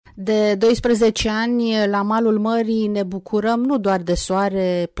De 12 ani, la malul mării, ne bucurăm nu doar de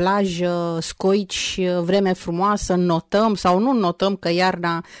soare, plajă, scoici, vreme frumoasă, notăm sau nu notăm că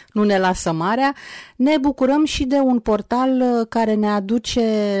iarna nu ne lasă marea, ne bucurăm și de un portal care ne aduce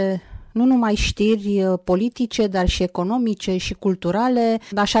nu numai știri politice, dar și economice și culturale.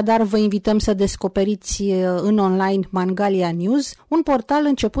 Așadar, vă invităm să descoperiți în online Mangalia News, un portal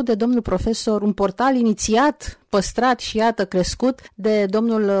început de domnul profesor, un portal inițiat, păstrat și iată crescut de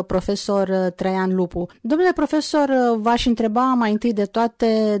domnul profesor Traian Lupu. Domnule profesor, v-aș întreba mai întâi de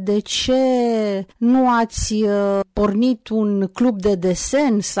toate de ce nu ați pornit un club de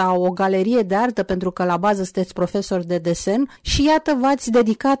desen sau o galerie de artă, pentru că la bază sunteți profesor de desen și iată v-ați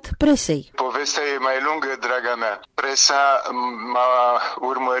dedicat presei. Povestea e mai lungă, draga mea. Presa m-a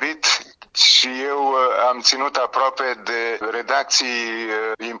urmărit și eu am ținut aproape de redacții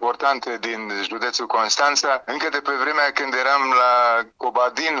importante din județul Constanța, încă de pe vremea când eram la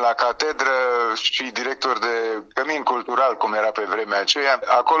Cobadin, la catedră și director de cămin cultural, cum era pe vremea aceea.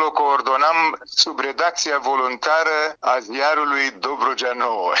 Acolo coordonam sub redacția voluntară a ziarului Dobrogea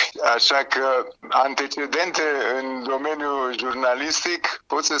Nouă. Așa că antecedente în domeniul jurnalistic,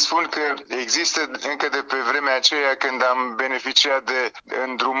 pot să spun că există încă de pe vremea aceea când am beneficiat de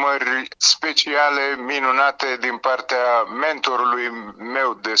îndrumări speciale, minunate din partea mentorului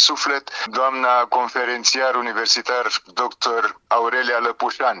meu de suflet, doamna conferențiar universitar dr. Aurelia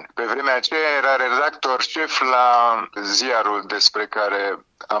Lăpușan. Pe vremea aceea era redactor șef la ziarul despre care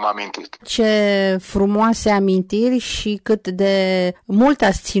am amintit. Ce frumoase amintiri și cât de mult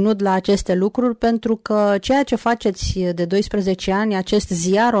ați ținut la aceste lucruri, pentru că ceea ce faceți de 12 ani, acest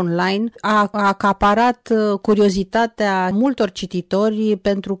ziar online, a acaparat curiozitatea multor cititori,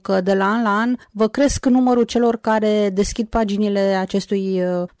 pentru că de la an la an vă cresc numărul celor care deschid paginile acestui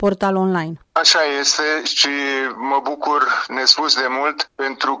portal online. Așa este și mă bucur nespus de mult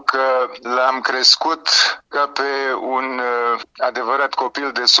pentru că l-am crescut ca pe un adevărat copil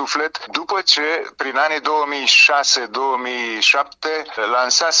de suflet după ce prin anii 2006-2007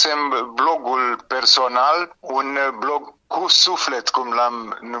 lansasem blogul personal, un blog cu suflet, cum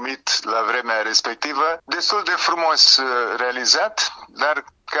l-am numit la vremea respectivă, destul de frumos realizat, dar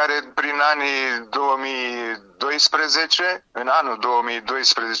care prin anii 2012, în anul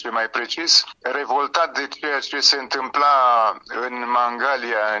 2012 mai precis, revoltat de ceea ce se întâmpla în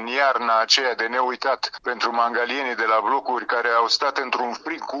Mangalia, în iarna aceea de neuitat pentru mangalienii de la blocuri care au stat într-un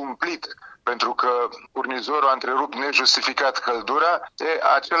frig cumplit, pentru că furnizorul a întrerupt nejustificat căldura,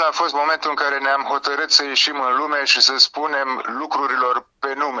 acela a fost momentul în care ne-am hotărât să ieșim în lume și să spunem lucrurilor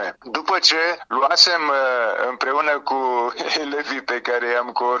pe nume. După ce luasem împreună cu elevii pe care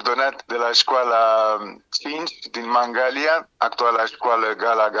i-am coordonat de la școala 5 din Mangalia, actuala școală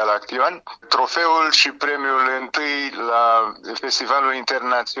Gala Galaction, trofeul și premiul întâi la Festivalul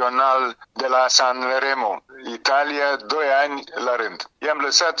Internațional de la Sanremo, Italia, 2 ani la rând. I-am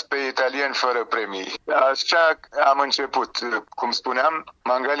lăsat pe italieni fără premii. Așa am început. Cum spuneam,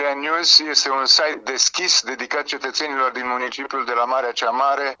 Mangalia News este un site deschis, dedicat cetățenilor din municipiul de la Marea Cea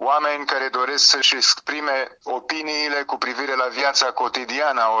Mare, oameni care doresc să-și exprime opiniile cu privire la viața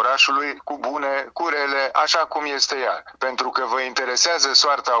cotidiană a orașului, cu bune, cu rele, așa cum este ea. Pentru că vă interesează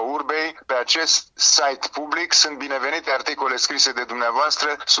soarta urbei, pe acest site public sunt binevenite articole scrise de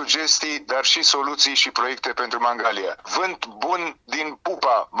dumneavoastră, sugestii, dar și soluții și proiecte pentru Mangalia. Vânt bun din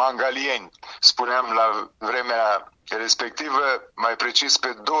pupa, mangalieni, spuneam la vremea respectivă, mai precis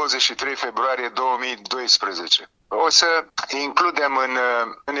pe 23 februarie 2012. O să includem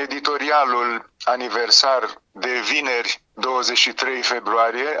în editorialul aniversar de vineri 23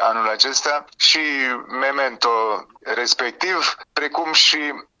 februarie anul acesta și memento respectiv, precum și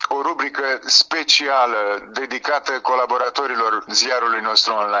o rubrică specială dedicată colaboratorilor ziarului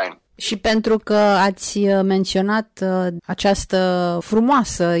nostru online. Și pentru că ați menționat această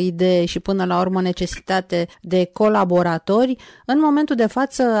frumoasă idee și până la urmă necesitate de colaboratori, în momentul de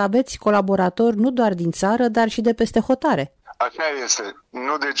față aveți colaboratori nu doar din țară, dar și de peste hotare. Așa este.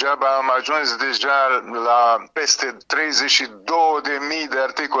 Nu degeaba am ajuns deja la peste 32.000 de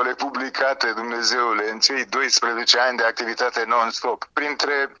articole publicate, Dumnezeule, în cei 12 ani de activitate non-stop.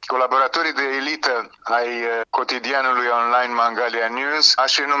 Printre colaboratorii de elită ai Cotidianului online Mangalia News,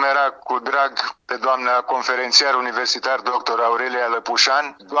 aș enumera cu drag pe doamna conferențiar universitar dr. Aurelia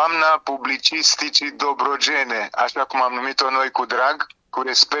Lăpușan, doamna publicisticii dobrogene, așa cum am numit-o noi cu drag, cu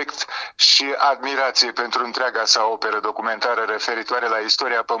respect și admirație pentru întreaga sa operă documentară referitoare la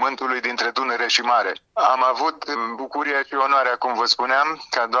istoria Pământului dintre Dunăre și Mare. Am avut bucuria și onoarea, cum vă spuneam,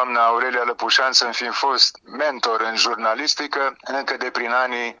 ca doamna Aurelia Lăpușan să-mi fi fost mentor în jurnalistică încă de prin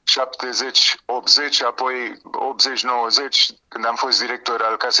anii 70-80, apoi 80-90, când am fost director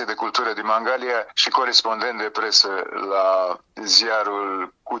al Casei de Cultură din Mangalia și corespondent de presă la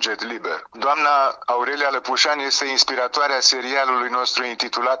ziarul Cuget Liber. Doamna Aurelia Lăpușan este inspiratoarea serialului nostru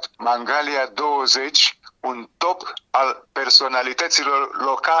intitulat Mangalia 20, un top al personalităților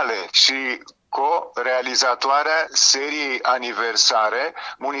locale și co-realizatoarea seriei aniversare,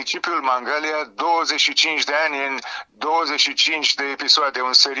 municipiul Mangalia, 25 de ani în 25 de episoade,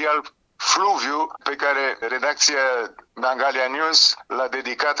 un serial fluviu pe care redacția Mangalia News l-a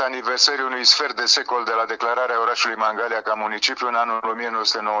dedicat aniversării unui sfert de secol de la declararea orașului Mangalia ca municipiu în anul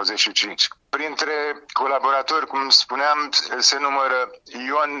 1995. Printre colaboratori, cum spuneam, se numără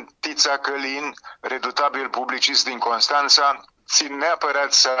Ion Tița Călin, redutabil publicist din Constanța. Țin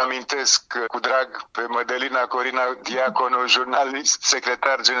neapărat să amintesc cu drag pe Mădălina Corina Diaconu, jurnalist,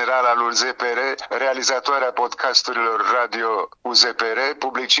 secretar general al UZPR, realizatoarea podcasturilor Radio UZPR,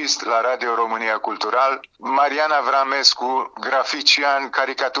 publicist la Radio România Cultural, Mariana Vramescu, grafician,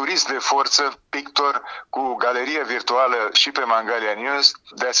 caricaturist de forță, pictor cu galerie virtuală și pe Mangalia News,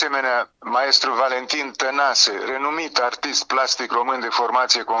 de asemenea maestru Valentin Tănase, renumit artist plastic român de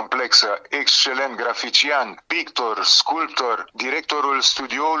formație complexă, excelent grafician, pictor, sculptor, directorul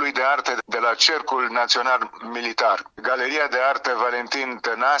studioului de arte de la Cercul Național Militar. Galeria de artă Valentin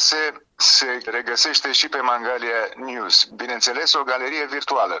Tănase se regăsește și pe Mangalia News. Bineînțeles, o galerie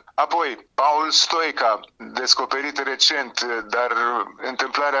virtuală. Apoi, Paul Stoica, descoperit recent, dar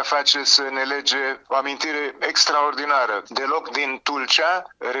întâmplarea face să ne lege o amintire extraordinară. Deloc din Tulcea,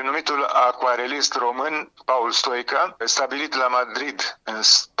 renumitul acuarelist român, Paul Stoica, stabilit la Madrid, în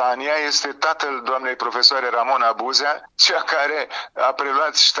Spania, este tatăl doamnei profesoare Ramona Buzea, cea care a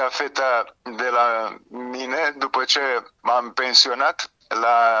preluat ștafeta de la mine după ce m-am pensionat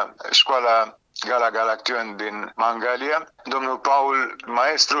la școala Gala Galaction din Mangalia. Domnul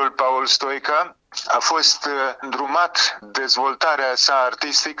maestrul Paul Stoica a fost îndrumat dezvoltarea sa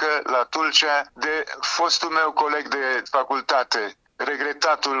artistică la Tulcea de fostul meu coleg de facultate,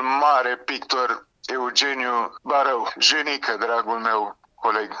 regretatul mare pictor Eugeniu Barău, Jenică, dragul meu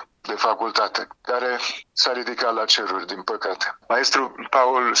coleg de facultate, care s-a ridicat la ceruri, din păcate. Maestru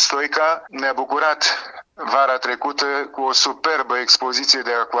Paul Stoica ne-a bucurat vara trecută cu o superbă expoziție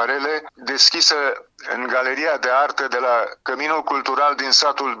de acuarele deschisă în Galeria de Artă de la Căminul Cultural din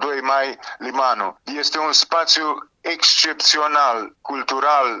satul 2 Mai, Limanu. Este un spațiu excepțional,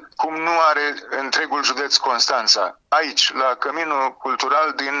 cultural, cum nu are întregul județ Constanța. Aici, la Căminul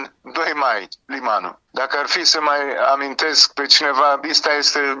Cultural din 2 Mai, Limanu. Dacă ar fi să mai amintesc pe cineva, lista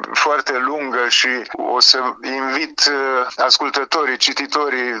este foarte lungă și o să invit ascultătorii,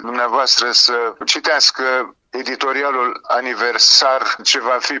 cititorii dumneavoastră să citească editorialul aniversar ce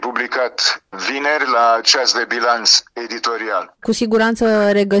va fi publicat vineri la Ceas de Bilanț editorial. Cu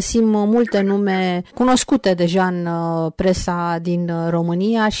siguranță regăsim multe nume cunoscute deja în presa din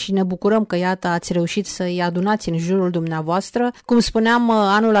România și ne bucurăm că, iată, ați reușit să-i adunați în jurul dumneavoastră. Cum spuneam,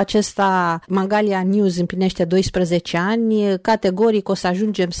 anul acesta Mangalia News împlinește 12 ani. Categoric o să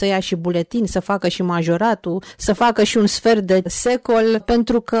ajungem să ia și buletin, să facă și majoratul, să facă și un sfert de secol,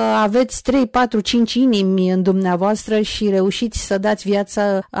 pentru că aveți 3, 4, 5 inimi în dumneavoastră și reușiți să dați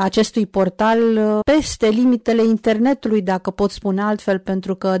viața acestui portal peste limitele internetului, dacă pot spune altfel,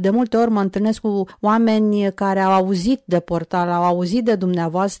 pentru că de multe ori mă întâlnesc cu oameni care au auzit de portal, au auzit de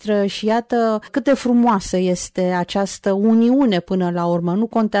dumneavoastră și iată cât de frumoasă este această uniune până la urmă. Nu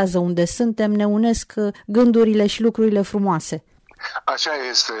contează unde suntem, ne unesc gândurile și lucrurile frumoase. Așa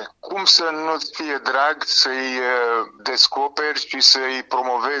este. Cum să nu-ți fie drag să-i descoperi și să-i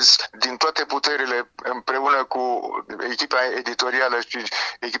promovezi din toate puterile împreună cu echipa editorială și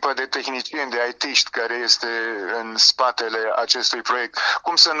echipa de tehnicieni, de IT-ști care este în spatele acestui proiect?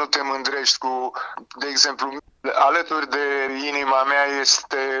 Cum să nu te mândrești cu, de exemplu, alături de inima mea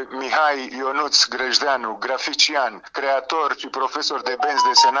este Mihai Ionuț Grăjdeanu, grafician, creator și profesor de benzi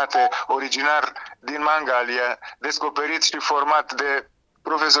desenate, originar din Mangalia, descoperit și format de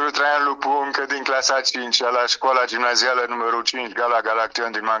profesorul Traian Lupu încă din clasa 5-a la școala gimnazială numărul 5 Gala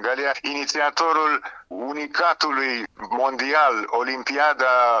Galaction din Mangalia, inițiatorul unicatului mondial,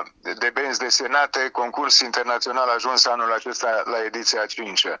 Olimpiada de benzi desenate, concurs internațional ajuns anul acesta la ediția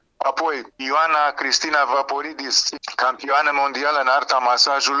 5-a. Apoi, Ioana Cristina Vaporidis, campioană mondială în arta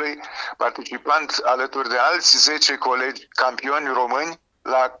masajului, participant alături de alți 10 colegi campioni români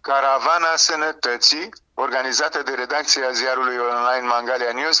la Caravana Sănătății, organizată de redacția ziarului online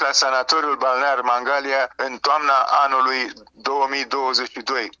Mangalia News la sanatoriul balnear Mangalia în toamna anului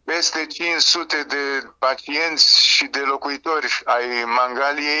 2022. Peste 500 de pacienți și de locuitori ai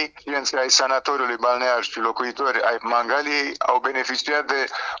Mangaliei, clienți ai sanatoriului balnear și locuitori ai Mangaliei au beneficiat de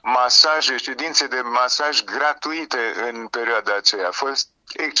masaje, ședințe de masaj gratuite în perioada aceea. A fost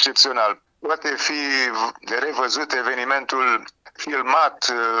excepțional. Poate fi revăzut evenimentul filmat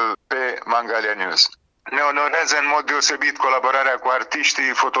pe Mangalia News. Ne onorează în mod deosebit colaborarea cu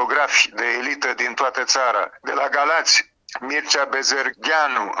artiștii fotografi de elită din toată țara. De la Galați, Mircea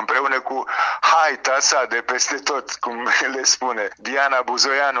Bezergheanu, împreună cu haita sa de peste tot, cum le spune, Diana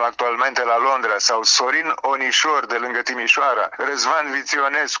Buzoianu, actualmente la Londra, sau Sorin Onișor, de lângă Timișoara, Răzvan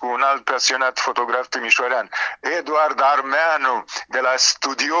Viționescu, un alt pasionat fotograf timișorean, Eduard Armeanu, de la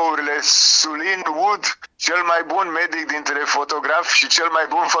studiourile Sulin Wood, cel mai bun medic dintre fotografi și cel mai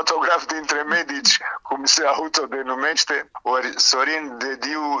bun fotograf dintre medici, cum se autodenumește, ori Sorin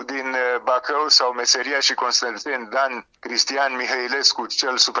Dediu din Bacău sau Meseria și Constantin Dan Cristian Mihailescu,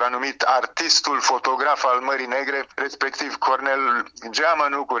 cel supranumit artistul fotograf al Mării Negre, respectiv Cornel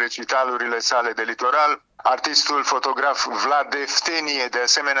Geamănu cu recitalurile sale de litoral, artistul fotograf Vlad Eftenie, de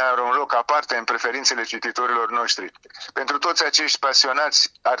asemenea, are un loc aparte în preferințele cititorilor noștri. Pentru toți acești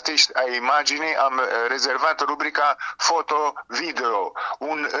pasionați artiști ai imaginii am rezervat rubrica Foto-Video,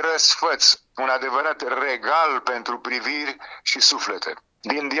 un răsfăț, un adevărat regal pentru priviri și suflete.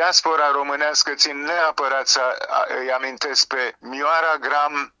 Din diaspora românească țin neapărat să îi amintesc pe Mioara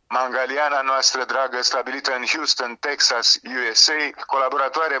Gram, mangaliana noastră dragă, stabilită în Houston, Texas, USA,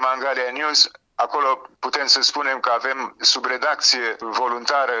 colaboratoare Mangalia News. Acolo putem să spunem că avem subredacție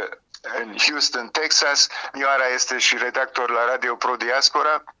voluntară în Houston, Texas. Mioara este și redactor la Radio Pro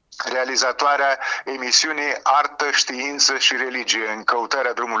Diaspora, realizatoarea emisiunii Artă, Știință și Religie în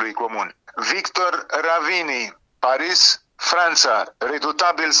căutarea drumului comun. Victor Ravini, Paris, Franța,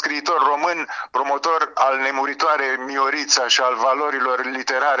 redutabil scriitor român, promotor al nemuritoare Miorița și al valorilor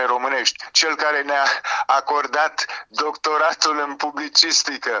literare românești, cel care ne-a acordat doctoratul în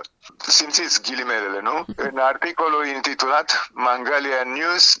publicistică. Simțiți ghilimelele, nu? În articolul intitulat Mangalia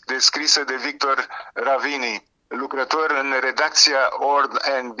News, descrisă de Victor Ravini, lucrător în redacția Ord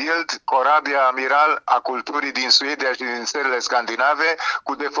and Bild, corabia amiral a culturii din Suedia și din țările scandinave,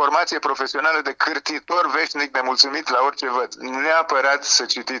 cu deformație profesională de cârtitor veșnic nemulțumit la orice văd. Neapărat să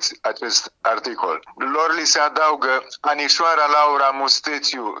citiți acest articol. Lor li se adaugă Anișoara Laura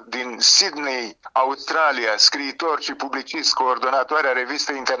Mustețiu din Sydney, Australia, scriitor și publicist, coordonatoarea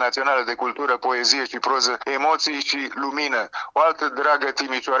Revistei Internaționale de Cultură, Poezie și Proză, Emoții și Lumină. O altă dragă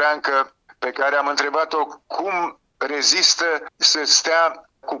timișoreancă pe care am întrebat-o cum rezistă să stea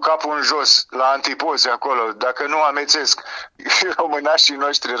cu capul în jos, la antipoze acolo, dacă nu amețesc românașii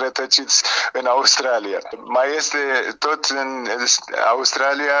noștri rătăciți în Australia. Mai este tot în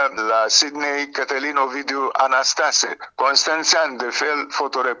Australia, la Sydney, Cătălin Ovidiu Anastase, constanțean de fel,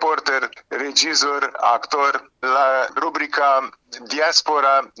 fotoreporter, regizor, actor. La rubrica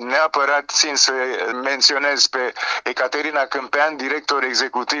Diaspora, neapărat țin să menționez pe Ecaterina Câmpean, director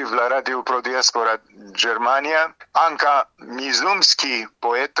executiv la Radio Pro Diaspora Germania, Anca Mizumski,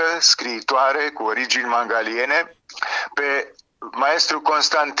 poetă, scriitoare cu origini mangaliene, pe maestru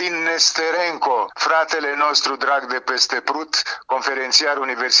Constantin Nesterenko, fratele nostru drag de peste Prut, conferențiar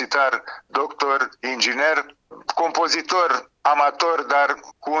universitar, doctor, inginer, compozitor amator, dar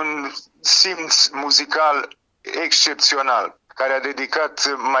cu un simț muzical excepțional, care a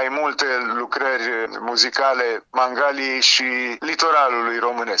dedicat mai multe lucrări muzicale Mangaliei și litoralului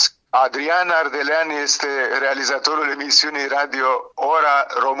românesc. Adrian Ardelean este realizatorul emisiunii radio Ora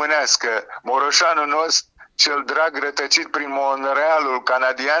Românească, moroșanul nostru, cel drag rătăcit prin Montrealul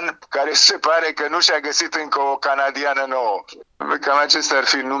canadian, care se pare că nu și-a găsit încă o canadiană nouă. Cam acestea ar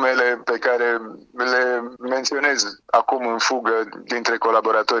fi numele pe care le menționez acum în fugă dintre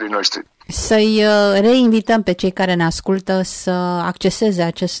colaboratorii noștri. Să-i reinvităm pe cei care ne ascultă să acceseze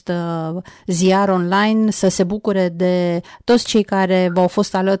acest ziar online, să se bucure de toți cei care v-au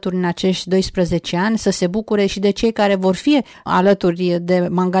fost alături în acești 12 ani, să se bucure și de cei care vor fi alături de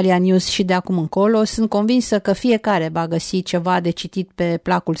Mangalia News și de acum încolo. Sunt convinsă că fiecare va găsi ceva de citit pe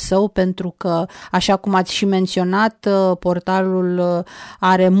placul său, pentru că, așa cum ați și menționat, portalul Manualul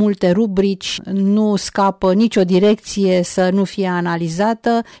are multe rubrici, nu scapă nicio direcție să nu fie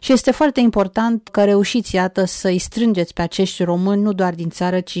analizată și este foarte important că reușiți, iată, să-i strângeți pe acești români nu doar din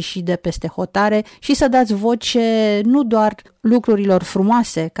țară, ci și de peste hotare și să dați voce nu doar lucrurilor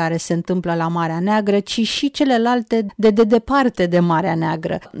frumoase care se întâmplă la Marea Neagră, ci și celelalte de departe de Marea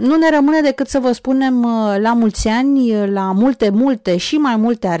Neagră. Nu ne rămâne decât să vă spunem la mulți ani, la multe și mai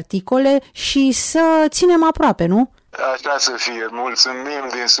multe articole și să ținem aproape, nu? Așa să fie. Mulțumim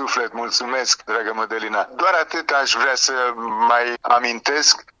din suflet, mulțumesc, dragă Mădălina. Doar atât aș vrea să mai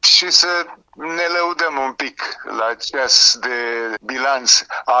amintesc și să ne lăudăm un pic la ceas de bilanț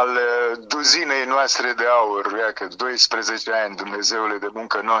al duzinei noastre de aur, iacă 12 ani, Dumnezeule, de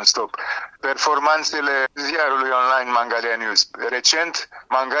muncă non-stop. Performanțele ziarului online Mangalia News. Recent,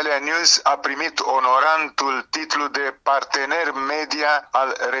 Mangalia News a primit onorantul titlu de partener media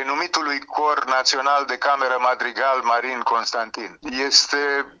al renumitului cor național de cameră madrigal Marin Constantin.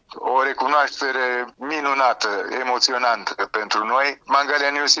 Este o recunoaștere minunată, emoționantă pentru noi. Mangalia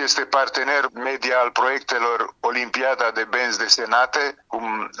News este partener media al proiectelor Olimpiada de benzi desenate,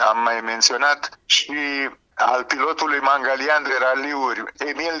 cum am mai menționat, și al pilotului mangalian de raliuri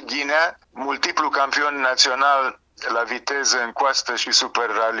Emil Ghinea, multiplu campion național la viteză în coastă și super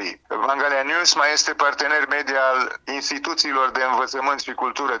rally. Mangalia News mai este partener media al instituțiilor de învățământ și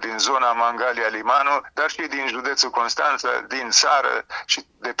cultură din zona Mangalia Limanu, dar și din județul Constanța, din țară și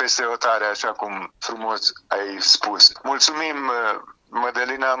de peste hotare, așa cum frumos ai spus. Mulțumim,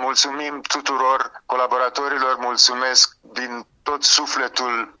 Mădălina, mulțumim tuturor colaboratorilor, mulțumesc din tot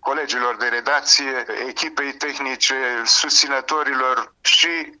sufletul colegilor de redacție, echipei tehnice, susținătorilor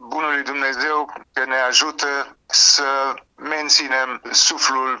și bunului Dumnezeu că ne ajută să menținem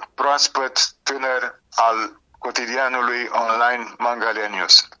suflul proaspăt, tânăr al cotidianului online Mangalia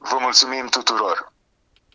News. Vă mulțumim tuturor!